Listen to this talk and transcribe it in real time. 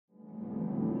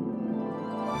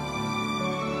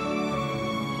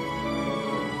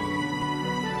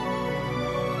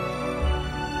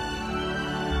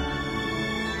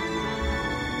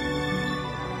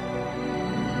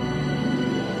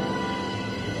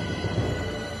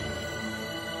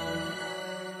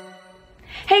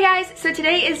Hey guys, so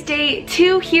today is day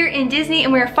 2 here in Disney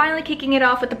and we are finally kicking it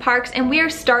off with the parks and we are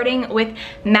starting with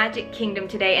Magic Kingdom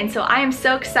today, and so I am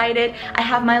so excited. I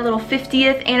have my little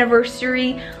 50th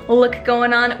anniversary look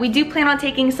going on. We do plan on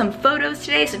taking some photos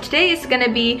today, so today is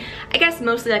gonna be, I guess,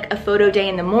 mostly like a photo day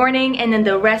in the morning, and then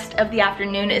the rest of the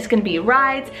afternoon is gonna be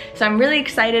rides. So I'm really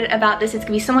excited about this. It's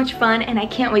gonna be so much fun and I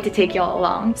can't wait to take y'all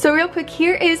along. So real quick,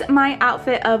 here is my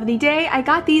outfit of the day. I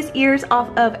got these ears off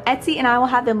of Etsy and I will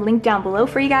have them linked down below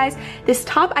for you guys. This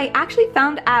top I actually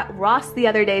found at Ross the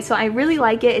other day, so I really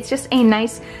like it. It's just a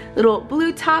nice little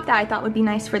blue top that I thought would be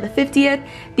nice for the 50th.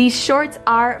 These shorts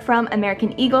are from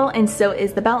American Eagle and so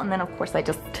is the belt, and then of course I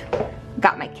just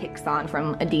got my kicks on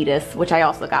from Adidas, which I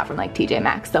also got from like TJ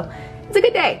Maxx, so it's a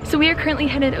good day. So we are currently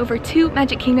headed over to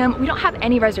Magic Kingdom. We don't have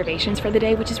any reservations for the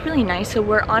day, which is really nice. So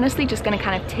we're honestly just gonna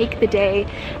kind of take the day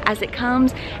as it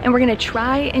comes, and we're gonna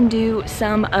try and do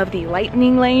some of the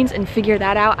lightning lanes and figure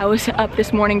that out. I was up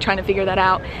this morning trying to figure that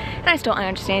out and I still don't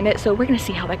understand it. So we're gonna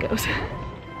see how that goes.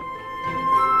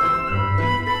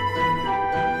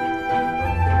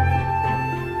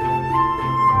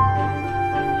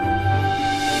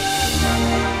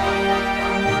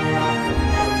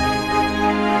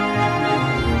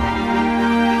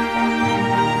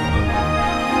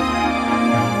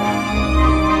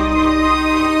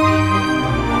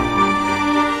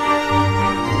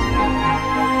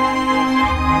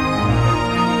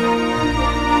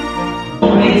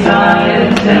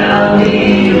 Tell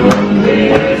me who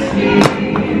is me.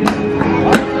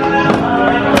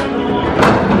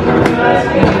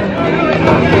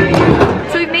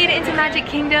 So we've made it into Magic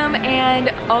Kingdom and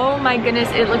oh my goodness,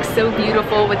 it looks so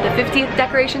beautiful with the 50th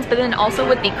decorations, but then also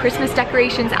with the Christmas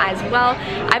decorations as well.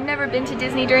 I've never been to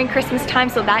Disney during Christmas time,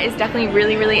 so that is definitely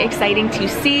really exciting to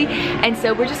see. And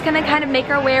so we're just gonna kind of make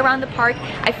our way around the park.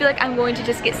 I feel like I'm going to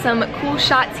just get some cool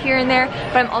shots here and there,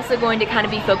 but I'm also going to kind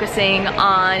of be focusing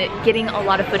on getting a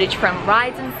lot of footage from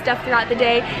rides and stuff throughout the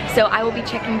day. So I will be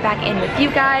checking back in with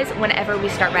you guys whenever we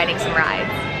start riding some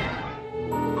rides.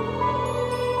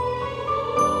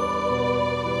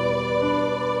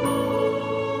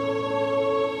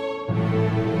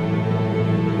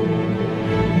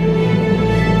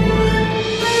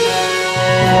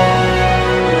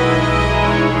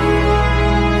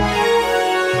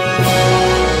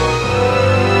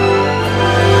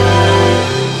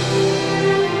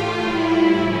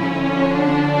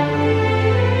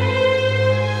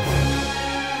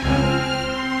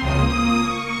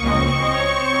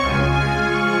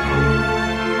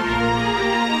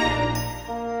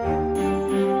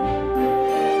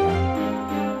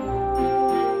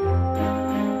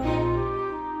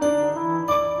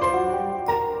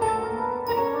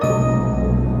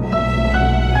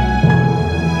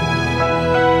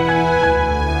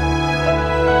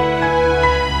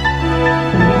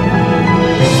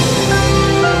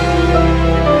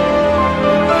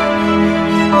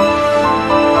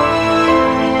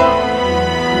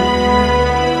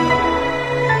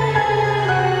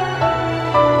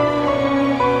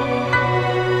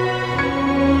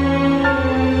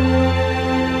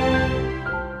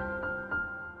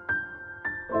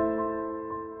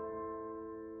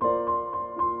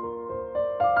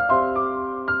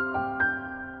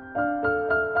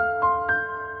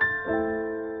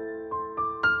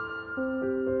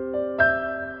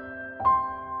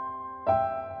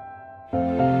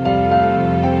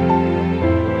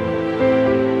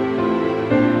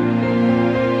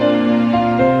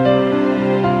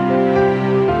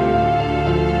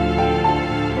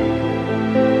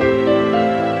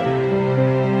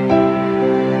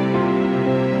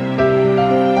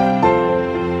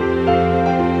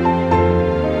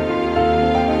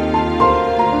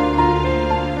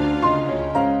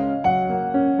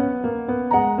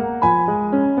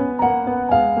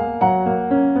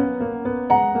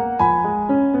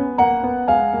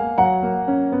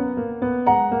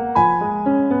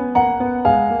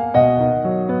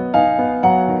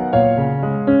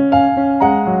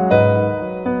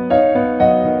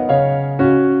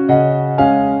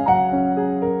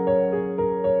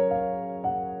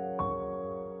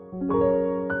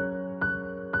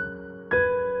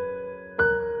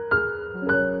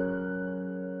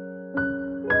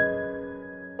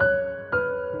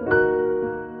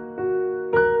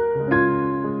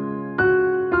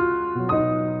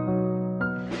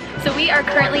 So we are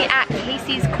currently at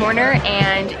Casey's Corner,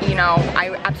 and you know,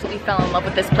 I absolutely fell in love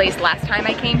with this place last time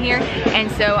I came here,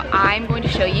 and so I'm going to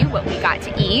show you what we got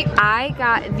to eat. I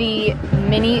got the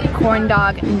mini corn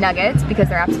dog nuggets because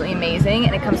they're absolutely amazing,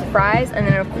 and it comes with fries, and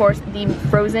then of course the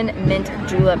frozen mint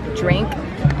julep drink.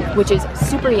 which is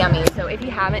super yummy. So if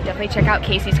you haven't, definitely check out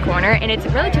Casey's Corner, and it's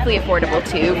relatively affordable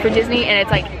too for Disney, and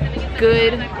it's like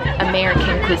good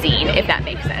American cuisine, if that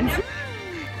makes sense.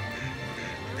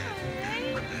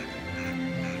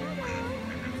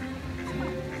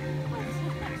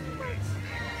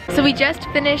 So we just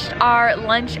finished our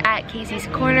lunch at Casey's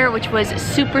Corner, which was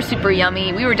super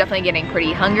yummy. We were definitely getting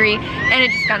pretty hungry, and it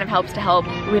just kind of helps to help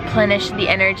replenish the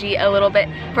energy a little bit.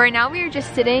 But right now we are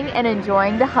just sitting and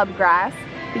enjoying the hub grass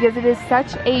because it is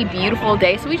such a beautiful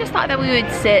day. So we just thought that we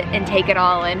would sit and take it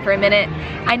all in for a minute.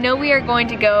 I know we are going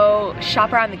to go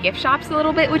shop around the gift shops a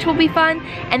little bit, which will be fun.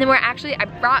 And then I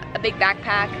brought a big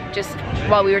backpack just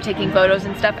while we were taking photos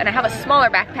and stuff, and I have a smaller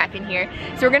backpack in here.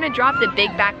 So we're gonna drop the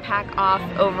big backpack off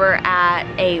over at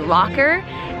a locker,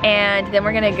 and then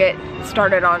we're gonna get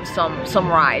started on some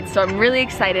rides. So I'm really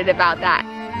excited about that.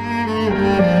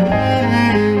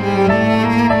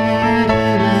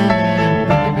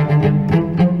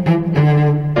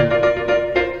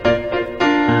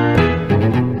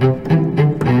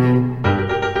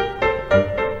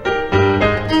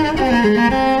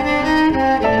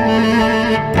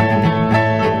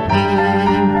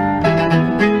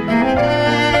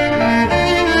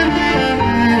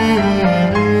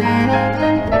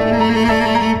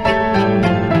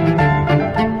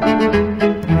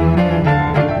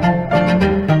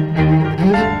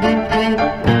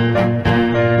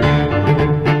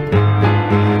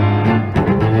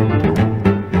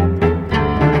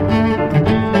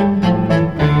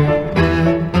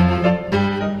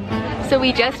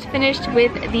 We just finished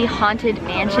with the Haunted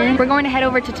Mansion. We're going to head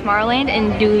over to Tomorrowland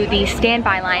and do the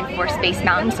standby line for Space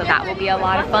Mountain, so that will be a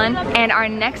lot of fun. And our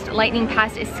next Lightning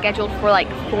Pass is scheduled for like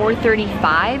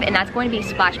 4:35, and that's going to be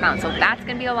Splash Mountain, so that's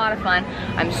gonna be a lot of fun.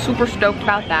 I'm super stoked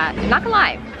about that. I'm not gonna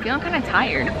lie, I'm feeling kind of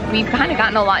tired. We've kind of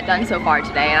gotten a lot done so far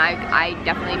today, and I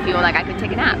definitely feel like I could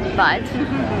take a nap, but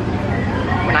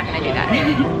we're not gonna do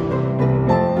that.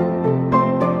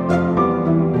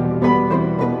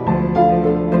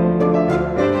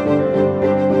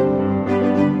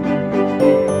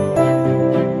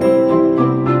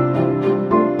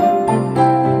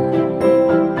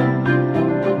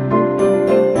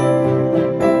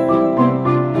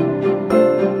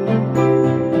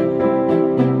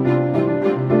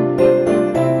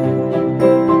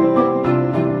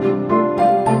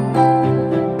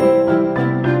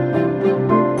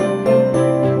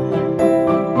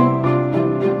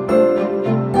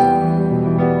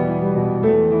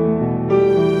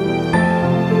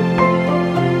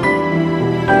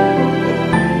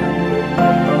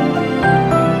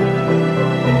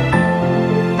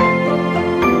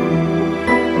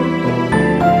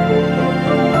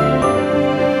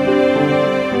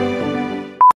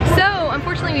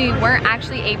 We weren't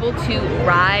actually able to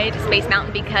ride Space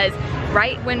Mountain because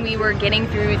right when we were getting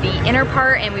through the inner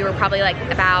part and we were probably like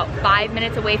about 5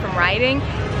 minutes away from riding,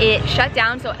 it shut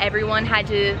down, so everyone had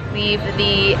to leave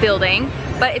the building.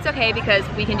 But it's okay because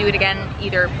we can do it again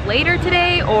either later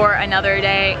today or another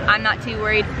day. I'm not too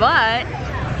worried, but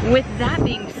with that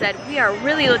being said, we are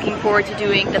really looking forward to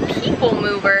doing the People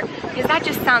Mover because that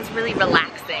just sounds really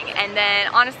relaxing. And then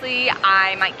honestly,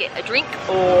 I might get a drink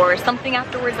or something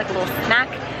afterwards, like a little snack,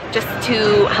 just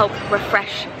to help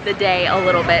refresh the day a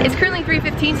little bit. It's currently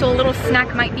 3:15, so a little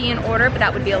snack might be in order, but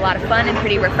that would be a lot of fun and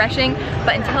pretty refreshing.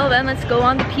 But until then, let's go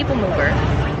on the People Mover.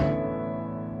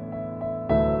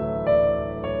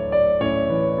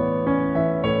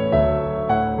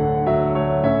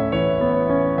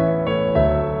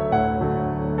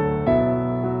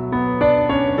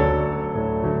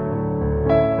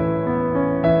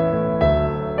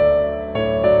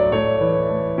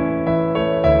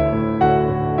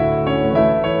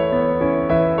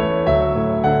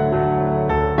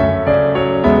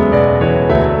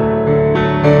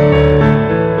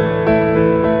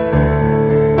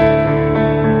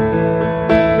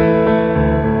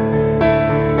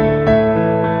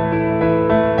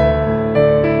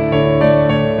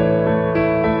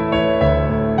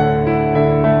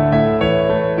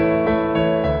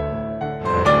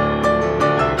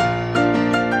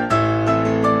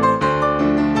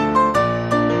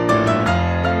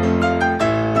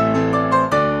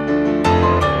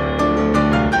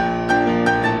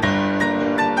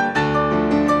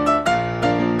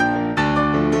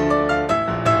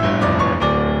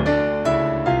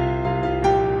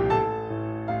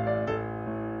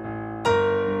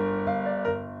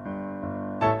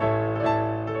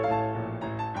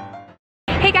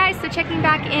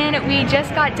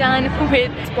 just got done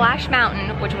with Splash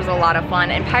Mountain, which was a lot of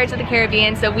fun, and Pirates of the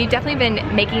Caribbean, so we've definitely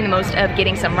been making the most of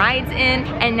getting some rides in,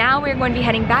 and now we're going to be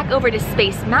heading back over to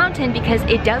Space Mountain because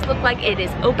it does look like it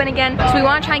is open again. So we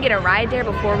want to try and get a ride there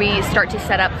before we start to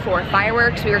set up for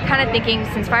fireworks. We were kind of thinking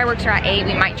since fireworks are at 8,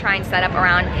 we might try and set up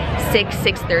around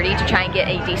 6:30 to try and get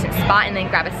a decent spot and then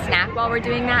grab a snack while we're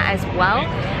doing that as well.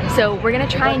 So we're gonna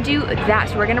try and do that.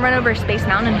 So we're gonna run over Space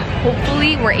Mountain and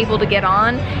hopefully we're able to get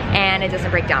on and it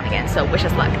doesn't break down again. So wish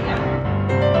us luck.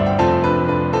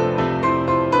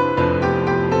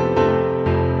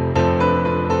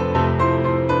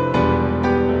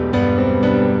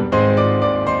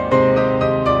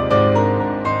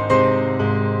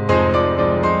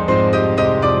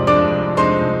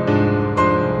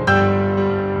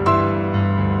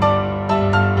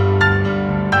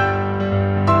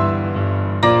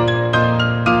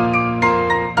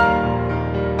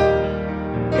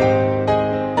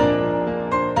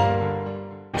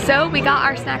 So we got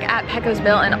our snack at Pecos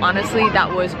Bill and honestly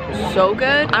that was so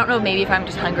good. I don't know maybe if I'm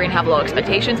just hungry and have low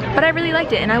expectations, but I really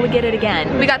liked it and I would get it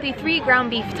again. We got the 3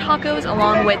 ground beef tacos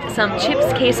along with some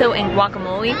chips, queso, and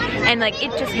guacamole, and like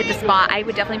it just hit the spot. I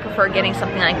would definitely prefer getting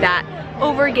something like that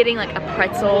over getting like a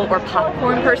pretzel or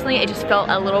popcorn personally. It just felt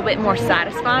a little bit more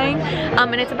satisfying,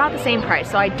 and it's about the same price,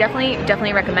 so I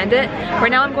definitely recommend it.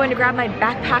 Right now I'm going to grab my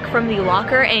backpack from the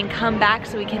locker and come back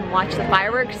so we can watch the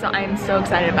fireworks, so I'm so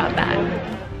excited about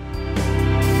that.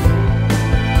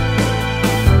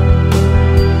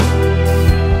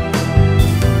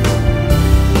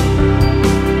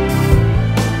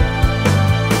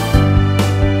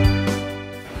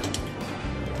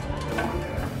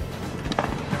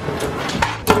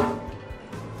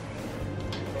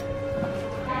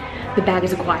 The bag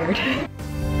is acquired.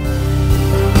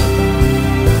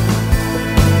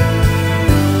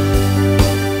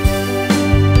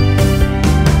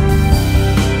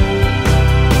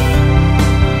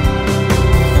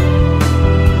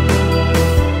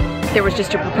 There was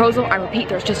just a proposal. I repeat,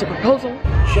 there's just a proposal.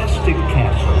 Majestic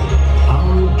castle,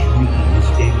 our dreams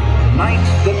ignite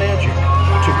the magic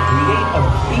to create a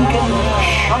beacon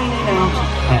shining out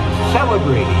and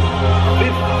celebrating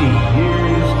 50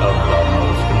 years of the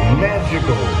most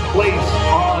magical place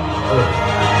on earth.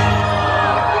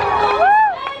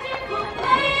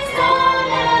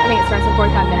 I think it starts in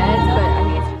 45 minutes, but I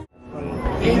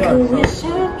think it's just...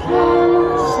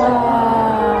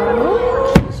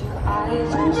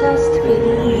 Just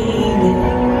believe it.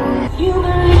 You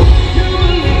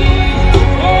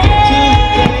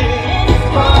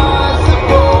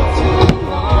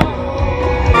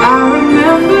I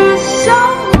remember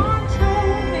someone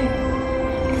told me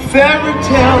fairy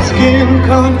tales can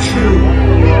come true.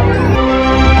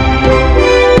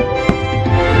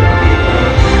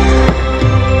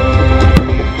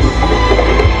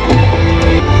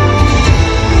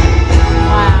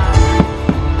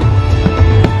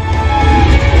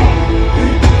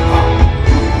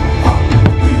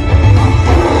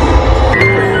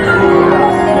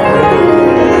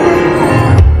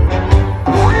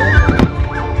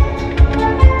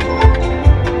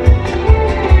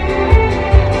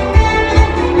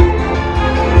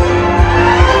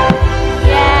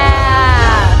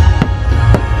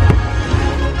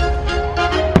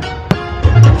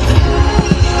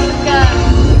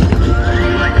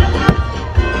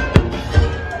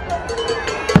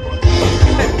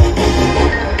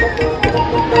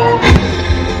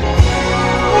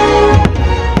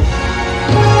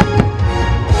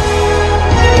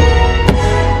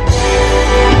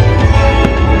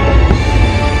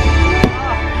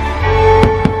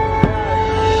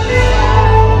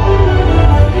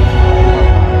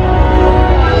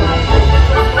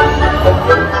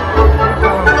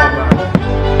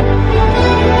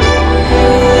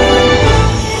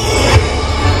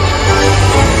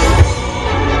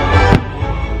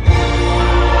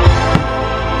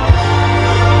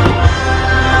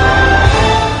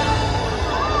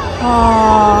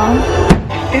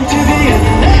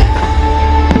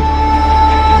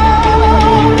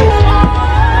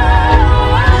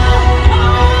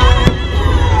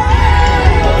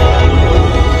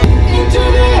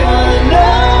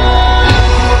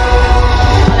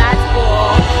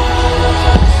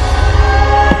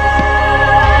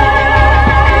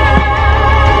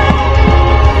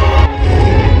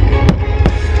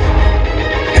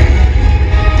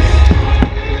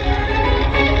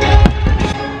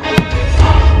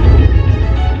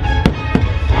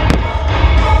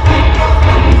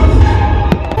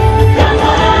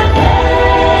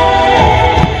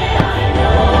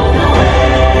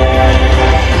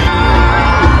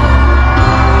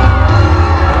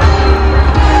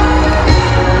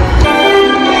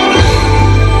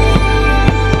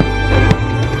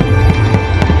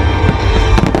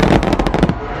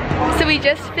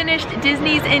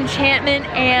 Disney's Enchantment,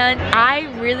 and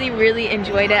I really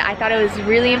enjoyed it. I thought it was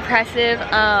really impressive.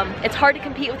 It's hard to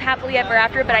compete with Happily Ever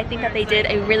After, but I think that they did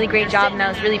a really great job and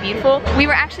that was really beautiful. We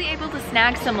were actually able to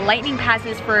snag some lightning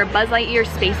passes for Buzz Lightyear's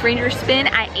Space Ranger spin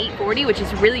at 8:40, which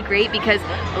is really great because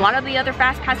a lot of the other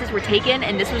fast passes were taken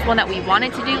and this was one that we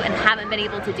wanted to do and haven't been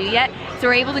able to do yet. So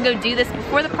we're able to go do this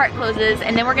before the park closes,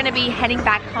 and then we're gonna be heading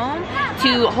back home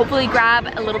to hopefully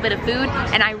grab a little bit of food.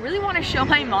 And I really want to show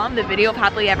my mom the video of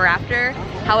Happily Ever After.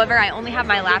 However, I only have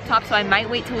my laptop, so I might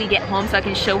wait till we get home so I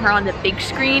can show her on the big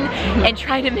screen and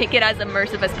try to make it as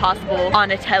immersive as possible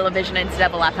on a television instead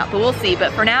of a laptop. But we'll see.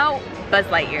 But for now, Buzz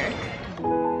Lightyear.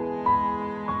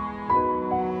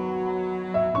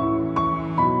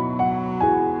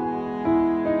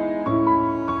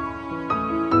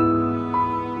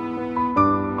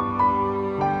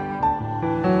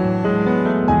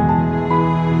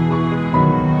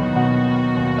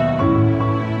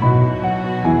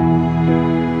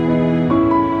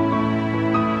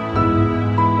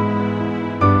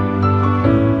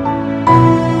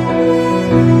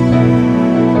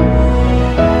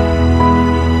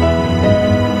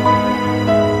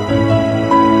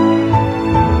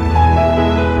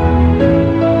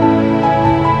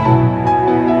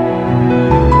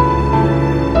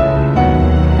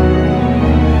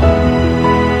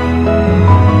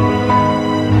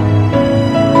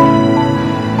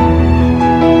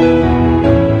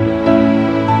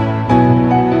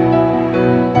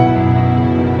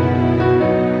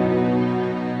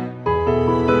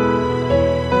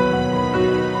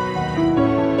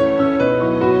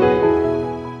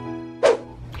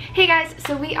 Hey guys,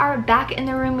 so we are back in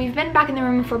the room. We've been back in the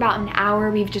room for about an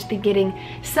hour. We've just been getting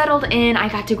settled in. I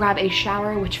got to grab a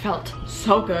shower, which felt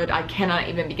so good. I cannot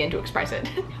even begin to express it.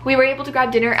 We were able to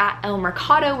grab dinner at El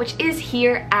Mercado, which is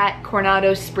here at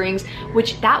Coronado Springs,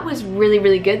 which that was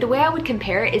really good. The way I would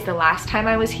compare it is the last time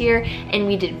I was here and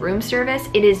we did room service.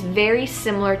 It is very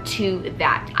similar to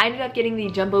that. I ended up getting the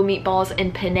jumbo meatballs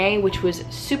and penne, which was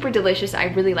super delicious. I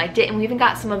really liked it, and we even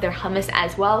got some of their hummus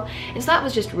as well. And so that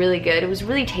was just really good. It was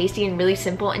really tasty and really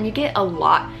simple, and you get a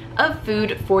lot of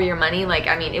food for your money. Like,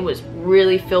 I mean, it was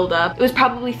really filled up. It was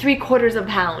probably 3/4 of a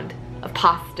pound of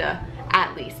pasta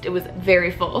at least. It was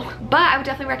very full. But I would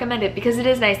definitely recommend it because it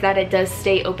is nice that it does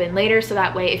stay open later, so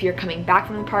that way if you're coming back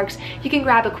from the parks, you can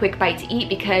grab a quick bite to eat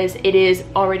because it is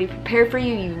already prepared for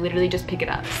you. You literally just pick it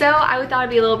up. So I thought it'd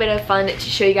be a little bit of fun to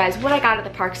show you guys what I got at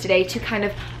the parks today to kind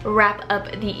of wrap up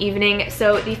the evening.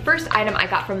 So the first item I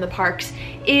got from the parks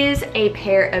is a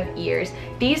pair of ears.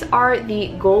 These are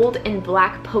the gold and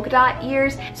black polka dot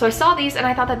ears. So I saw these and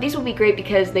I thought that these would be great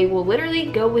because they will literally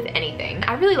go with anything.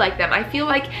 I really like them. I feel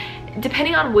like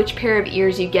depending on which pair of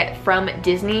ears you get from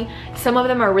Disney, some of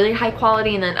them are really high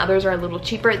quality and then others are a little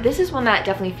cheaper. This is one that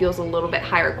definitely feels a little bit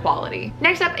higher quality.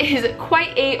 Next up is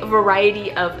quite a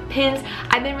variety of pins.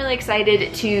 I've been really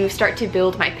excited to start to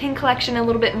build my pin collection a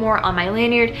little bit more on my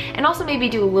lanyard and also maybe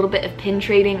do a little bit of pin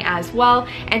trading as well.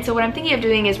 And so what I'm thinking of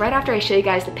doing is right after I show you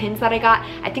guys the pins that I got,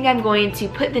 I think I'm going to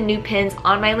put the new pins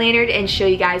on my lanyard and show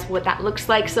you guys what that looks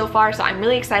like so far. So I'm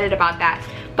really excited about that.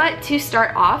 But to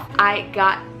start off, I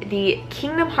got the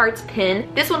Kingdom Hearts pin.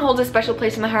 This one holds a special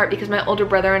place in my heart because my older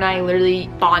brother and I literally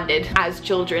bonded as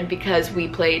children because we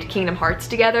played Kingdom Hearts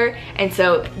together. And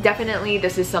so definitely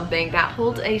this is something that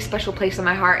holds a special place in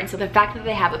my heart. And so the fact that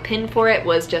they have a pin for it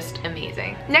was just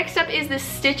amazing. Next up is the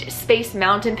Stitch Space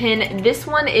Mountain pin. This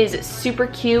one is super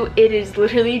cute. It is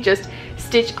literally just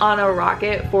Stitch on a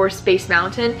rocket for Space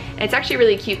Mountain. And it's actually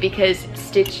really cute because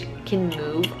Stitch can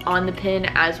move on the pin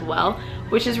as well,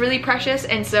 which is really precious.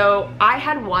 And so I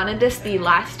had wanted this the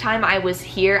last time I was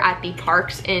here at the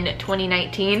parks in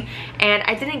 2019, and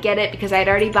I didn't get it because I had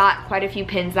already bought quite a few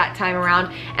pins that time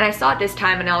around, and I saw it this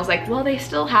time and I was like, well, they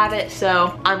still have it,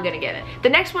 so I'm gonna get it. The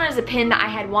next one is a pin that I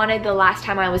had wanted the last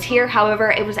time I was here.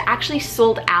 However, it was actually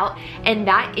sold out, and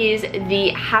that is the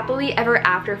Happily Ever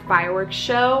After fireworks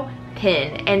show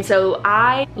pin. And so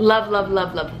I loved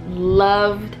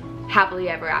Happily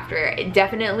Ever After.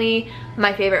 Definitely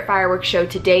my favorite fireworks show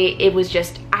to date. It was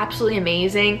just absolutely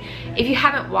amazing. If you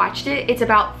haven't watched it, it's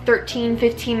about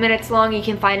 13-15 minutes long. You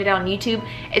can find it on YouTube.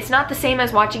 It's not the same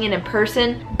as watching it in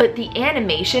person, but the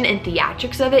animation and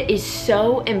theatrics of it is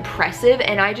so impressive,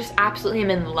 and I just absolutely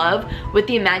am in love with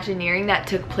the Imagineering that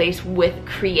took place with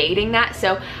creating that.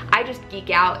 So I just geek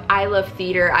out. I love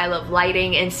theater, I love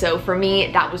lighting, and so for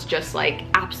me that was just like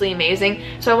absolutely amazing.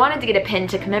 So I wanted to get a pin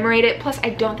to commemorate it, plus I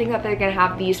don't think that they're gonna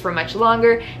have these for much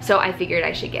longer, so I figured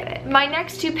I should get it. My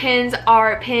next two pins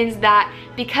are pins that,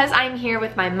 because I'm here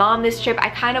with my mom this trip, I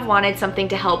kind of wanted something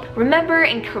to help remember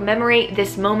and commemorate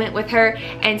this moment with her.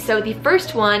 And so the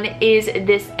first one is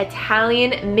this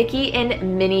Italian Mickey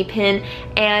and Minnie pin,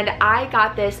 and I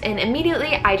got this and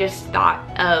immediately I just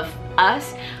thought of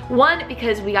us. One,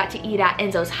 because we got to eat at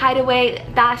Enzo's Hideaway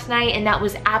last night and that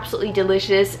was absolutely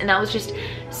delicious, and that was just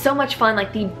so much fun,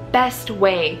 like the best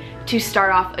way to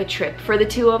start off a trip for the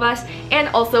two of us. And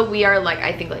also we are like,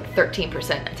 I think like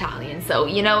 13% Italian, so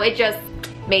you know, it just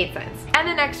made sense. And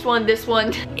the next one, this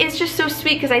one is just so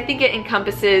sweet because I think it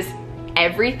encompasses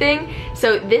everything.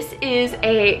 So this is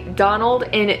a Donald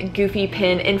and Goofy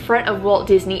pin in front of Walt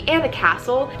Disney and the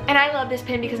castle, and I love this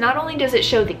pin because not only does it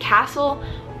show the castle,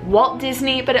 Walt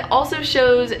Disney, but it also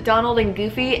shows Donald and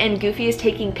Goofy is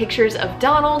taking pictures of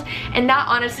Donald, and that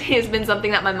honestly has been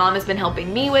something that my mom has been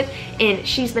helping me with, and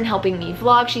she's been helping me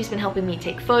vlog, she's been helping me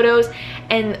take photos,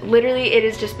 and literally it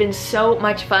has just been so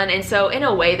much fun. And so in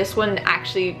a way this one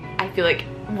actually, I feel like,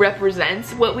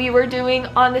 represents what we were doing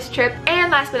on this trip.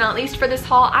 And last but not least for this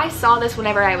haul, I saw this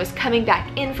whenever I was coming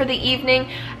back in for the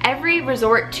evening. Every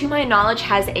resort to my knowledge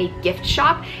has a gift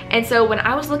shop, and so when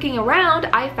I was looking around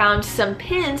I found some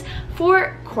pins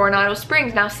for Coronado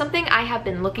Springs. Now something I have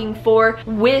been looking for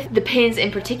with the pins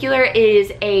in particular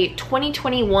is a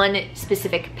 2021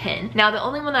 specific pin. Now the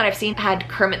only one that I've seen had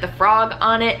Kermit the Frog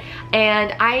on it,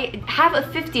 and I have a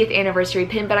 50th anniversary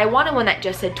pin, but I wanted one that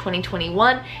just said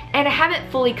 2021, and I haven't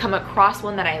fully come across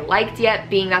one that I liked yet,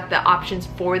 being that the options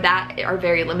for that are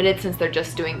very limited since they're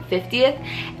just doing 50th.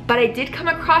 But I did come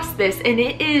across this and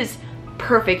it is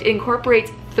perfect. It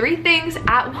incorporates 3 things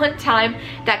at one time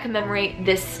that commemorate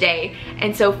this stay.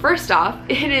 And so first off,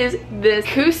 it is this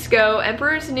Cusco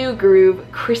Emperor's New Groove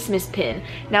Christmas pin.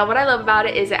 Now what I love about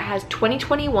it is it has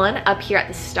 2021 up here at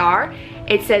the star.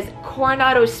 It says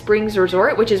Coronado Springs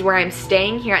Resort, which is where I'm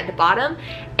staying, here at the bottom,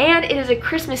 and it is a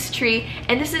Christmas tree,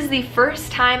 and this is the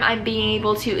first time I'm being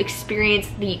able to experience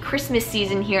the Christmas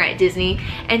season here at Disney,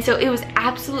 and so it was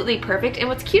absolutely perfect. And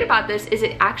what's cute about this is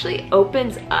it actually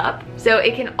opens up, so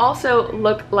it can also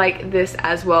look like this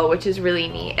as well, which is really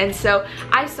neat. And so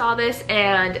I saw this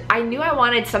and I knew I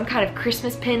wanted some kind of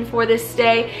Christmas pin for this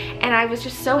stay, and I was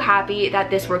just so happy that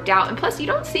this worked out. And plus, you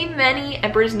don't see many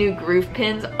Emperor's New Groove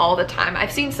pins all the time.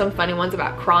 I've seen some funny ones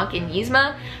about Kronk and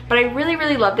Yzma, but I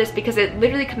really love this because it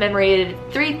literally commemorated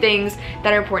 3 things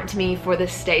that are important to me for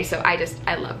this stay, so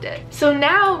I loved it. So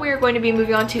now we're going to be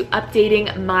moving on to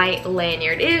updating my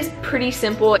lanyard. It is pretty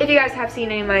simple. If you guys have seen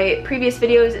any of my previous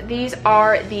videos, these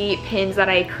are the pins that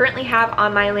I currently have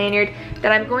on my lanyard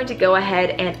that I'm going to go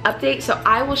ahead and update, so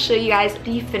I will show you guys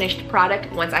the finished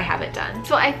product once I have it done.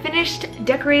 So I finished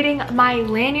decorating my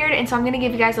lanyard, and so I'm going to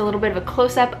give you guys a little bit of a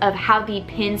close-up of how the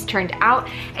pins turned out,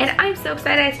 and I'm so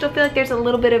excited. I still feel like there's a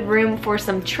little bit of room for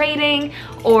some trading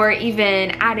or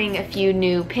even adding a few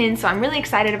new pins, so I'm really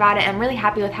excited about it. I'm really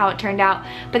happy with how it turned out.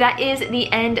 But that is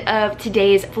the end of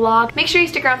today's vlog. Make sure you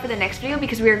stick around for the next video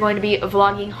because we are going to be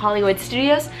vlogging Hollywood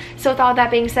Studios. So with all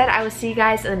that being said, I will see you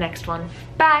guys in the next one.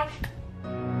 Bye!